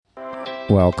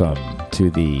Welcome to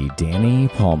the Danny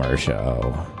Palmer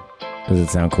Show. Does it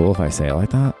sound cool if I say it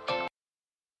like that?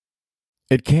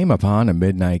 It came upon a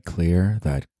midnight clear,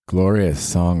 that glorious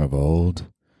song of old,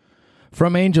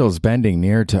 from angels bending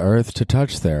near to earth to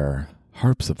touch their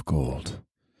harps of gold.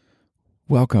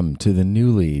 Welcome to the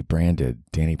newly branded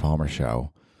Danny Palmer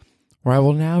Show, where I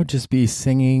will now just be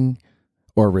singing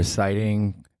or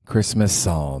reciting Christmas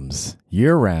psalms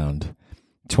year-round,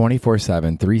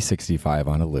 24/7, 365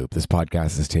 on a loop. This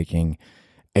podcast is taking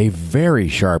a very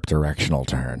sharp directional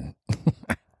turn.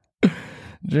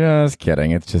 Just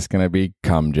kidding. It's just going to be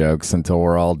cum jokes until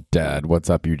we're all dead. What's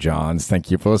up, you Johns?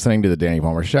 Thank you for listening to the Danny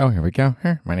Palmer Show. Here we go.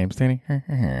 My name's Danny.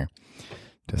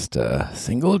 Just a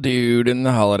single dude in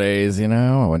the holidays, you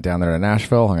know. I went down there to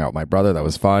Nashville, hung out with my brother. That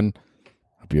was fun.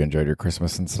 Hope you enjoyed your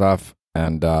Christmas and stuff.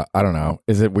 And I don't know.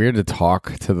 Is it weird to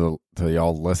talk to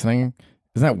y'all listening?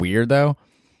 Isn't that weird, though?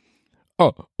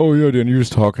 Oh yeah, Dan, you're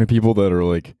just talking to people that are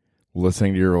like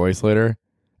listening to your voice later.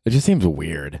 It just seems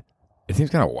weird. It seems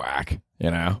kind of whack,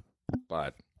 you know.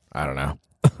 But I don't know.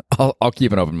 I'll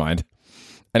keep an open mind.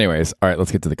 Anyways, all right,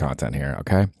 let's get to the content here.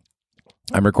 Okay,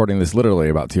 I'm recording this literally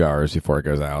about 2 hours before it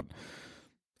goes out,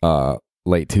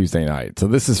 late Tuesday night. So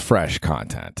this is fresh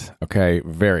content. Okay,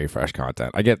 very fresh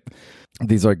content. I get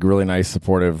these like really nice,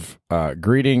 supportive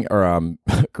greetings.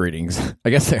 I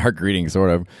guess they are greetings, sort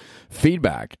of.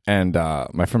 Feedback, and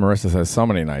my friend Marissa says so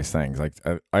many nice things. Like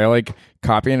I like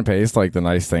copy and paste like the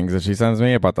nice things that she sends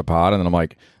me about the pod, and then I'm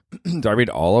like, do I read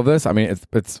all of this? I mean,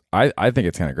 I think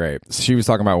it's kind of great. She was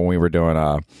talking about when we were doing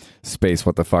Space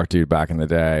What the Fuck Dude back in the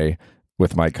day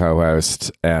with my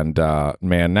co-host and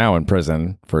man now in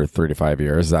prison for 3 to 5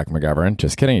 years, Zach McGovern.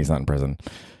 Just kidding, he's not in prison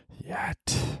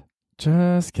yet.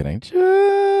 Just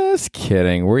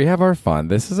kidding. We have our fun.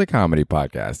 This is a comedy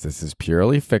podcast. This is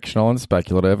purely fictional and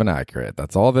speculative and accurate.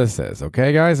 That's all this is.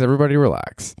 Okay, guys? Everybody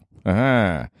relax. All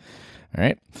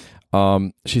right.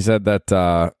 She said that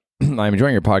I'm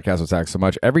enjoying your podcast with Zach so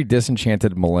much. Every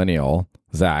disenchanted millennial,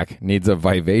 Zach, needs a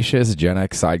vivacious Gen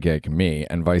X sidekick, me,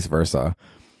 and vice versa.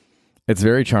 It's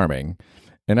very charming.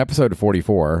 In episode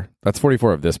 44, that's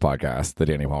 44 of this podcast, the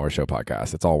Danny Palmer Show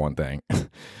podcast. It's all one thing.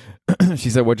 She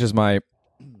said, which is my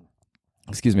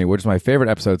favorite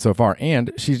episode so far.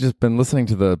 And she's just been listening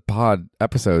to the pod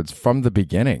episodes from the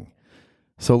beginning.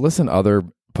 So listen, other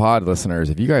pod listeners,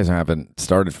 if you guys haven't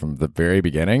started from the very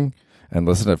beginning and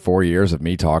listened to 4 years of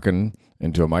me talking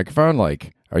into a microphone,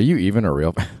 like, are you even a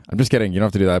real... I'm just kidding. You don't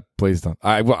have to do that. Please don't.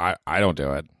 I don't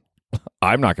do it.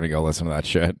 I'm not going to go listen to that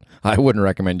shit. I wouldn't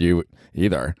recommend you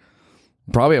either.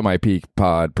 Probably at my peak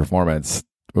pod performance.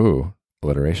 Ooh,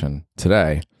 alliteration.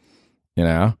 Today. You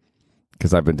know,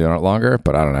 because I've been doing it longer,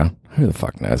 but I don't know. Who the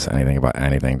fuck knows anything about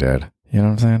anything, dude? You know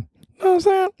what I'm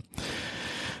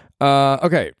saying?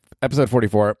 Okay, episode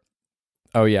 44.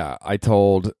 Oh, yeah. I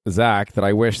told Zach that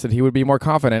I wish that he would be more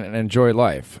confident and enjoy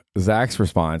life. Zach's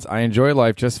response, I enjoy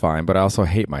life just fine, but I also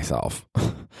hate myself.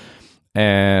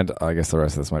 And I guess the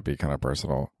rest of this might be kind of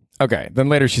personal. Okay, then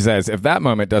later she says, if that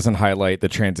moment doesn't highlight the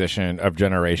transition of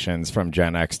generations from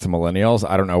Gen X to millennials,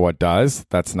 I don't know what does.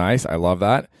 That's nice. I love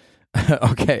that.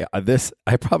 Okay, this,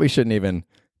 I probably shouldn't even...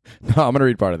 No, I'm going to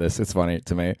read part of this. It's funny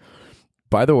to me.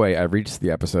 By the way, I reached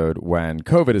the episode when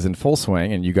COVID is in full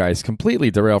swing and you guys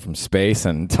completely derail from space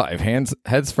and dive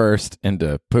heads first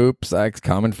into poop, sex,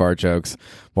 common fart jokes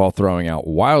while throwing out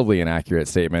wildly inaccurate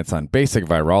statements on basic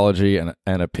virology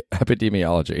and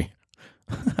epidemiology.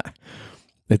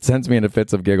 It sends me into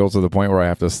fits of giggles to the point where I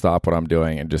have to stop what I'm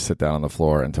doing and just sit down on the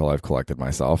floor until I've collected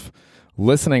myself.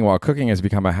 Listening while cooking has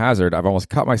become a hazard. I've almost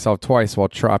cut myself twice while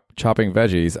chopping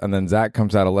veggies, and then Zach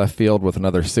comes out of left field with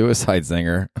another suicide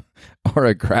zinger or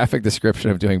a graphic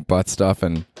description of doing butt stuff,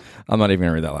 and I'm not even going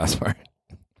to read that last part.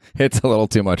 It's a little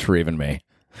too much for even me.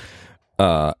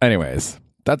 Anyways,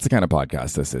 that's the kind of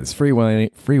podcast this is.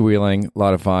 Freewheeling, a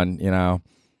lot of fun, you know.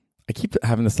 I keep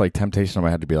having this like temptation on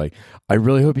my head to be like, I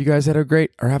really hope you guys having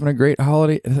a great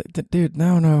holiday. Dude,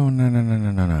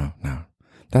 no.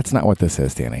 That's not what this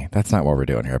is, Danny. That's not what we're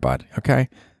doing here, bud. Okay.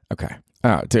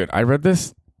 Oh, dude, I read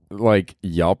this like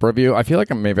Yelp review. I feel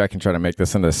like maybe I can try to make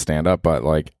this into stand up, but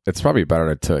like it's probably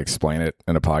better to explain it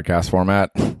in a podcast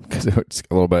format because it's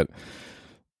a little bit.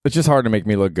 It's just hard to make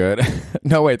me look good.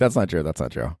 No, wait, that's not true.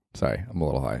 Sorry, I'm a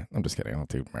little high. I'm just kidding. I don't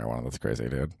do marijuana. That's crazy,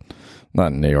 dude.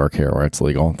 Not in New York here where it's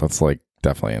legal. That's like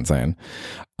definitely insane.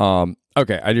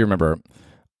 Okay, I do remember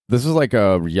this was like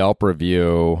a Yelp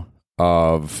review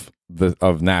of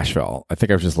Nashville. I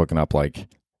think I was just looking up like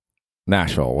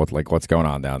Nashville with like what's going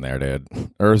on down there, dude.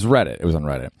 Or it was Reddit. It was on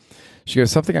Reddit. She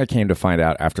goes, something I came to find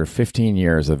out after 15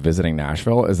 years of visiting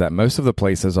Nashville is that most of the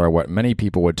places are what many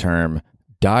people would term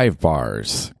dive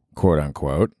bars, quote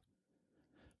unquote.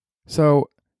 So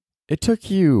it took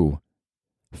you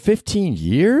 15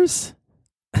 years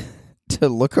to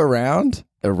look around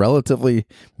a relatively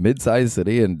mid-sized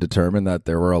city and determine that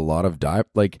there were a lot of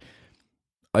like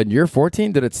in year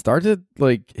 14, did it start to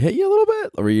like hit you a little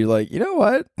bit? Or were you like, you know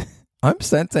what? I'm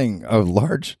sensing a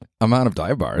large amount of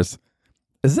dive bars.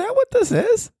 Is that what this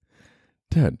is?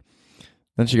 Dude.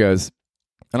 Then she goes,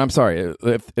 and I'm sorry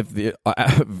if the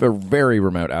very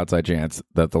remote outside chance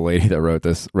that the lady that read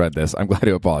this, I'm glad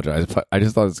to apologize, but I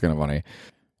just thought it was kind of funny.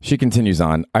 She continues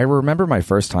on, I remember my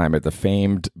first time at the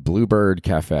famed Bluebird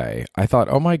Cafe. I thought,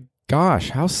 oh my gosh,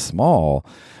 how small.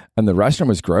 And the restaurant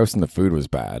was gross and the food was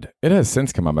bad. It has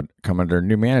since come under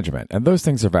new management, and those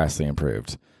things are vastly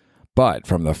improved. But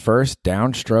from the first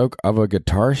downstroke of a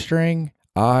guitar string,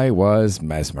 I was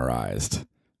mesmerized.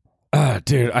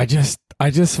 Dude, I just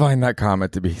find that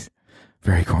comment to be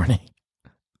very corny.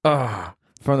 From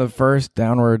the first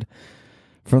downstroke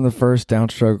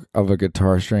of a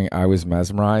guitar string, I was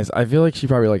mesmerized. I feel like she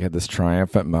probably like had this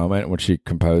triumphant moment when she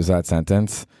composed that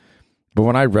sentence. But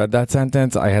when I read that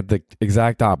sentence, I had the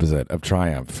exact opposite of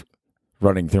triumph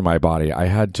running through my body. I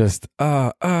had just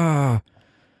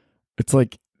it's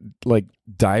like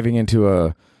diving into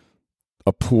a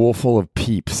pool full of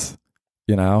peeps,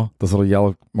 you know, those little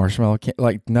yellow marshmallow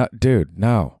like, no, dude,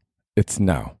 no, it's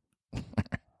no.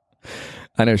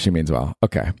 I know she means well.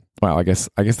 Okay, well, I guess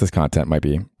this content might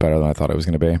be better than I thought it was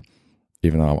going to be,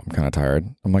 even though I'm kind of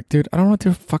tired. I'm like, dude, I don't want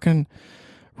to fucking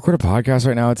record a podcast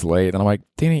right now. It's late. And I'm like,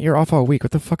 Danny, you're off all week.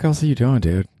 What the fuck else are you doing,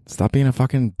 dude? Stop being a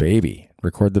fucking baby.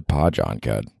 Record the pod, John,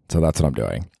 kid. So that's what I'm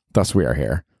doing. Thus we are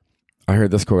here. I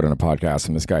heard this quote in a podcast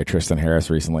from this guy, Tristan Harris,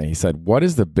 recently. He said, what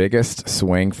is the biggest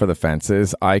swing for the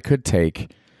fences I could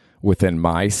take within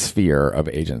my sphere of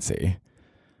agency?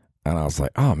 And I was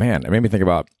like, oh, man. It made me think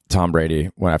about Tom Brady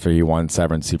when after he won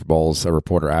 7 Super Bowls, a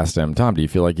reporter asked him, Tom, do you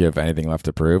feel like you have anything left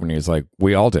to prove? And he was like,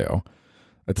 we all do.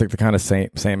 It's like the kind of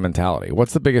same mentality.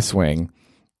 What's the biggest swing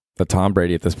that Tom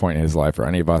Brady at this point in his life, or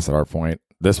any of us at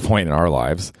this point in our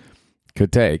lives,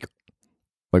 could take?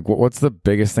 Like, what's the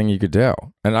biggest thing you could do?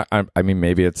 And I mean,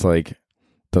 maybe it's like,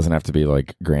 doesn't have to be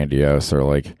like grandiose or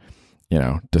like, you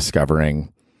know,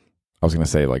 discovering, I was going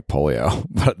to say like polio,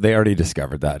 but they already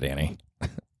discovered that, Danny.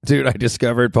 Dude, I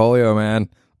discovered polio, man.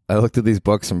 I looked at these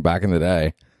books from back in the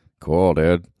day. Cool,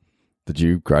 dude. Did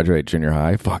you graduate junior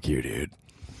high? Fuck you, dude.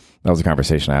 That was a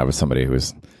conversation I had with somebody who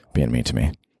was being mean to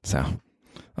me. So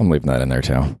I'm leaving that in there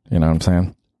too. You know what I'm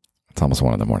saying? It's almost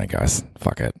 1 a.m, guys.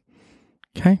 Fuck it.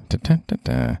 Okay.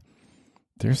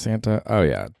 Dear Santa. Oh,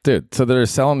 yeah. Dude, so they're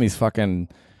selling these fucking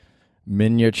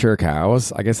miniature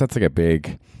cows. I guess that's like a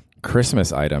big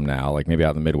Christmas item now, like maybe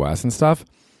out in the Midwest and stuff.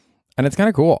 And it's kind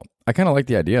of cool. I kind of like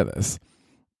the idea of this.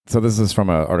 So this is from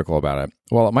an article about it.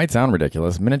 While it might sound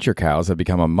ridiculous, miniature cows have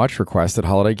become a much requested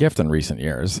holiday gift in recent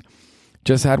years.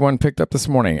 Just had one picked up this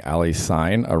morning, Ali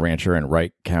Sign, a rancher in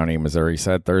Wright County, Missouri,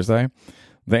 said Thursday.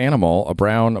 The animal, a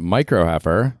brown micro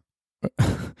heifer,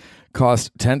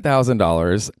 cost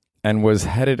 $10,000 and was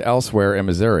headed elsewhere in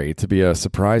Missouri to be a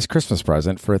surprise Christmas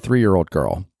present for a 3-year-old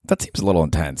girl. That seems a little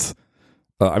intense.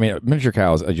 I mean, miniature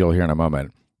cows, as you'll hear in a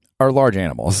moment, are large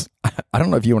animals. I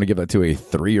don't know if you want to give that to a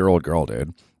 3-year-old girl,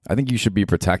 dude. I think you should be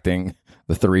protecting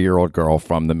the 3-year-old girl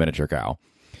from the miniature cow.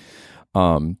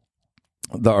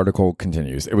 The article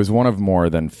continues. It was one of more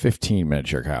than 15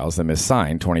 miniature cows that Miss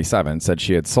Sign, 27, said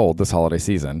she had sold this holiday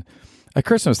season. At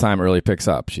Christmas time, early picks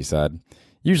up, she said.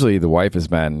 Usually the wife has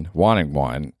been wanting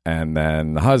one, and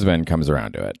then the husband comes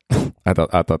around to it. I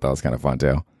thought that was kind of fun,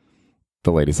 too.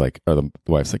 The lady's like, or the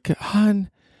wife's like, hon,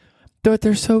 dude,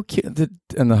 they're so cute.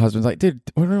 And the husband's like, dude,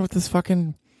 we're with this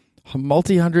fucking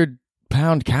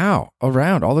multi-100-pound cow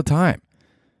around all the time.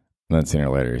 And then sooner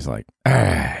or later, he's like, all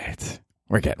right,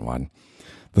 we're getting one.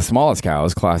 The smallest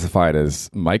cows, classified as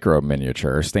micro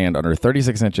miniature, stand under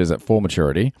 36 inches at full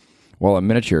maturity, while a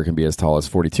miniature can be as tall as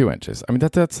 42 inches. I mean,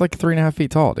 that's like 3.5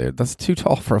 feet tall, dude. That's too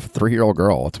tall for a 3-year-old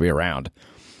girl to be around.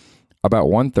 About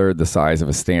 1/3 the size of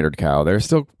a standard cow, they're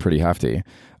still pretty hefty.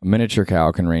 A miniature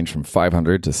cow can range from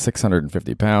 500 to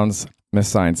 650 pounds, Miss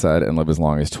Sign said, and live as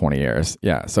long as 20 years.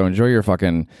 Yeah, so enjoy your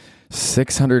fucking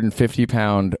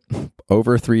 650-pound,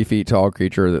 over 3 feet tall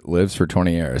creature that lives for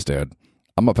 20 years, dude.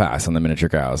 I'm going to pass on the miniature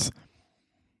cows.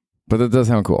 But that does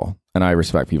sound cool, and I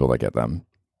respect people that get them.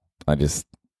 I just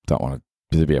don't want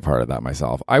to be a part of that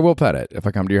myself. I will pet it. If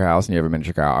I come to your house and you have a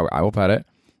miniature cow, I will pet it.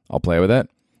 I'll play with it,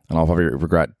 and I'll probably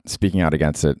regret speaking out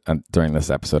against it during this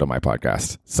episode of my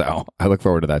podcast. So I look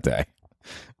forward to that day.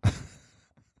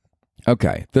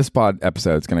 Okay, this pod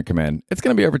episode is going to come in. It's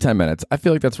going to be over 10 minutes. I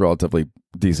feel like that's relatively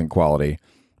decent quality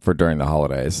for during the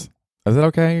holidays. Is it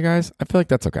okay, you guys? I feel like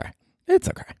that's okay. It's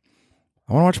okay.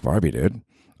 I want to watch Barbie, dude.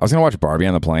 I was going to watch Barbie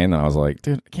on the plane, and I was like,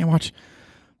 dude, I can't watch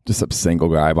just some single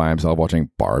guy by himself watching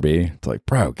Barbie. It's like,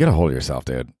 bro, get a hold of yourself,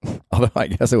 dude. Although I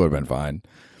guess it would have been fine.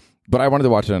 But I wanted to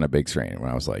watch it on a big screen when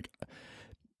I was like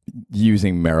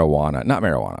using not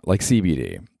marijuana, like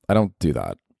CBD. I don't do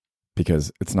that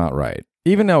because it's not right.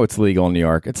 Even though it's legal in New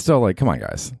York, it's still like, come on,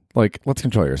 guys. Like, let's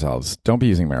control yourselves. Don't be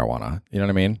using marijuana. You know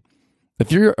what I mean?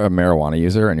 If you're a marijuana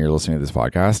user and you're listening to this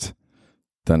podcast,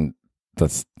 then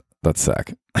that's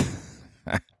sick.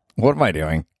 What am I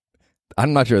doing?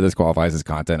 I'm not sure this qualifies as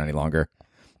content any longer.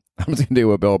 I'm just going to do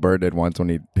what Bill Burr did once when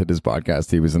he did his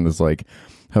podcast. He was in this like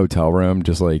hotel room,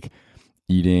 just like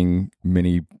eating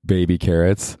mini baby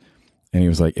carrots. And he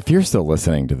was like, if you're still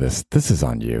listening to this, this is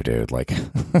on you, dude. Like,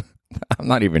 I'm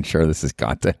not even sure this is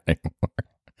content anymore.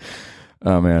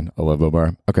 Oh man, I love Bill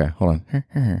Burr. Okay, hold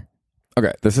on.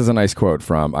 Okay, this is a nice quote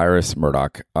from Iris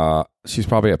Murdoch. She's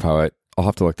probably a poet. I'll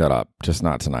have to look that up, just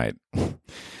not tonight.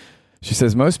 She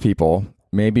says, most people,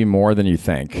 maybe more than you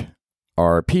think,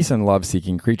 are peace and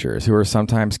love-seeking creatures who are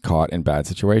sometimes caught in bad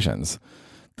situations.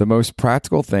 The most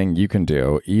practical thing you can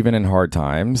do, even in hard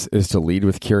times, is to lead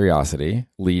with curiosity,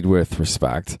 lead with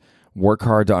respect, work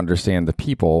hard to understand the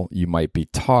people you might be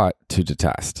taught to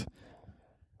detest.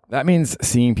 That means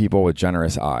seeing people with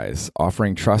generous eyes,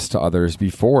 offering trust to others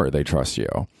before they trust you.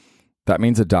 That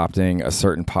means adopting a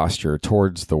certain posture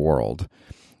towards the world.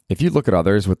 If you look at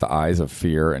others with the eyes of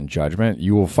fear and judgment,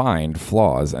 you will find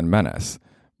flaws and menace.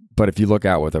 But if you look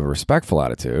out with a respectful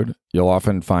attitude, you'll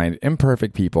often find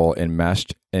imperfect people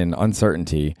enmeshed in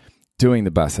uncertainty, doing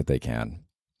the best that they can.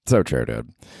 So true,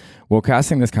 dude. Will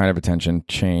casting this kind of attention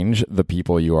change the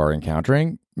people you are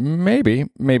encountering? Maybe,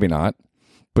 maybe not.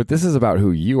 But this is about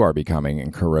who you are becoming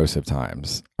in corrosive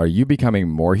times. Are you becoming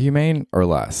more humane or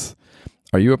less?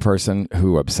 Are you a person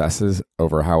who obsesses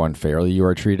over how unfairly you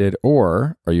are treated,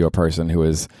 or are you a person who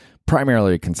is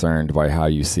primarily concerned by how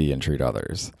you see and treat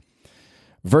others?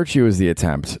 Virtue is the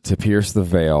attempt to pierce the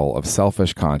veil of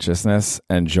selfish consciousness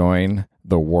and join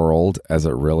the world as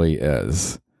it really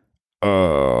is.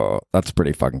 Oh, that's a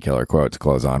pretty fucking killer quote to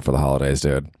close on for the holidays,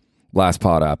 dude. Last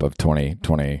pod app of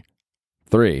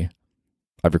 2023.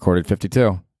 I've recorded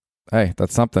 52. Hey,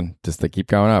 that's something. Just they keep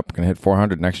going up. Gonna hit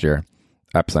 400 next year.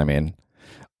 Eps, I mean.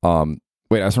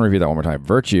 Wait, I just want to review that one more time.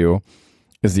 Virtue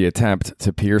is the attempt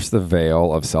to pierce the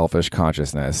veil of selfish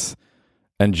consciousness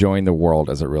and join the world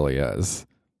as it really is.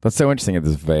 That's so interesting,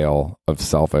 this veil of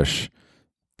selfish,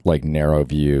 like narrow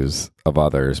views of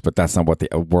others, but that's not what the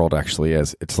world actually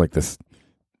is. It's like this,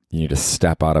 you need to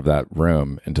step out of that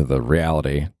room into the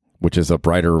reality, which is a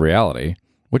brighter reality,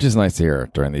 which is nice to hear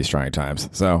during these trying times.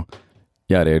 So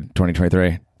yeah, dude,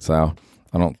 2023. So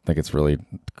I don't think it's really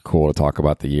cool to talk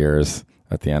about the years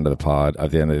at the end of the pod,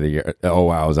 at the end of the year. Oh,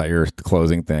 wow. Is that your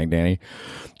closing thing, Danny?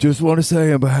 Just want to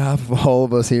say on behalf of all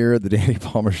of us here at the Danny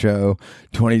Palmer Show,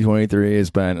 2023 has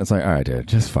been, it's like, all right, dude,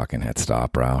 just fucking hit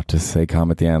stop, bro. Just say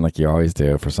come at the end like you always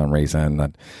do for some reason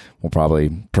that will probably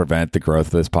prevent the growth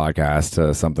of this podcast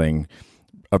to something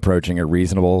approaching a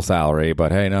reasonable salary.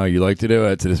 But hey, no, you like to do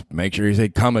it. So just make sure you say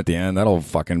come at the end. That'll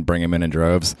fucking bring him in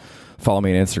droves. Follow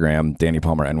me on Instagram, Danny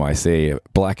Palmer NYC,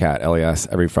 Black Hat LES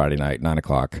every Friday night, 9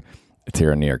 o'clock. It's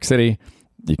here in New York City.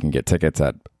 You can get tickets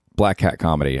at Black Cat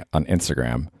Comedy on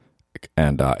Instagram.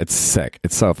 And it's sick.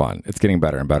 It's so fun. It's getting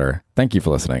better and better. Thank you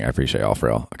for listening. I appreciate y'all for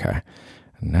real. Okay.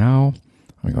 And now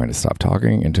I'm going to stop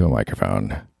talking into a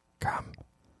microphone. Come.